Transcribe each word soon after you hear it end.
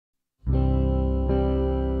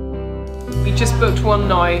We just booked one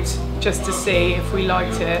night just to see if we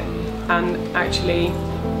liked it, and actually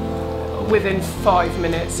within 5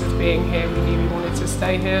 minutes of being here we knew we wanted to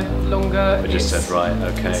stay here longer. We just said, right,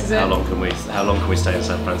 okay, how long can we stay in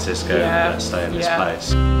San Francisco? Let's stay in this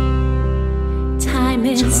place. Time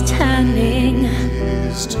is turning,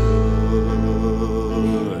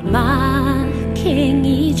 marking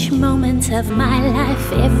each moment of my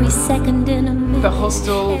life, every second in a minute. The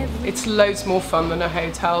hostel, it's loads more fun than a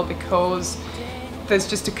hotel because there's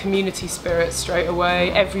just a community spirit straight away.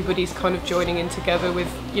 Everybody's kind of joining in together with,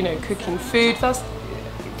 you know, cooking food.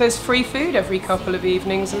 There's free food every couple of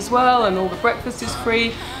evenings as well, and all the breakfast is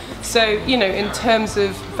free. So, you know, in terms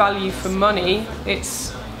of value for money,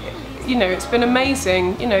 it's, you know, it's been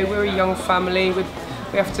amazing. You know, we're a young family, we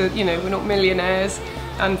have to, you know, we're not millionaires,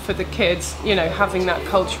 and for the kids, you know, having that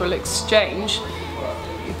cultural exchange,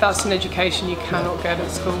 that's an education you cannot get at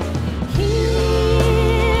school.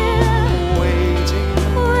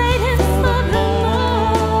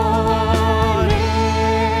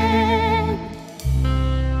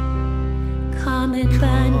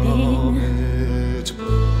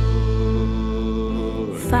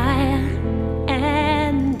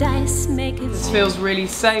 This feels really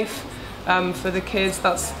safe for the kids.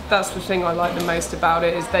 That's the thing I like the most about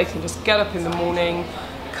it, is they can just get up in the morning,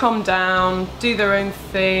 come down, do their own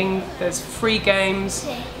thing. There's free games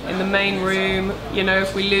in the main room. You know,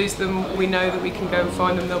 if we lose them, we know that we can go and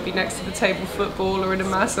find them. They'll be next to the table football or in a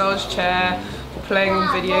massage chair or playing on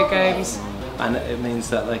video games. And it means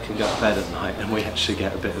that they can go to bed at night and we actually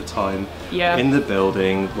get a bit of time in the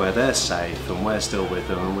building where they're safe and we're still with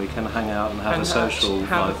them, and we can hang out and have a social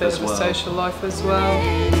life as well. Social life as well.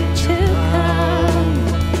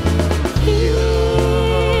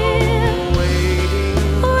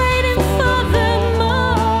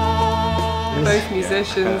 Both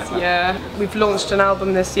musicians, yeah. We've launched an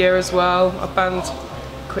album this year as well. Our band,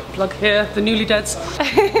 quick plug here, the Newly Deads.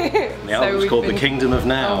 The album's called The Kingdom of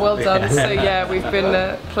Now. Oh, well done. So yeah, we've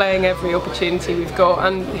been playing every opportunity we've got,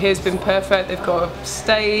 and here's been perfect. They've got a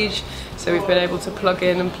stage, so we've been able to plug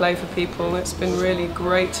in and play for people, and it's been really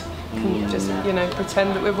great. Can you just, you know,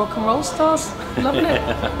 pretend that we're rock and roll stars? Loving it.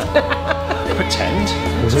 Pretend?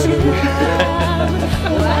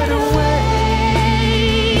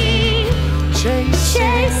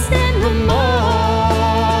 Chasing the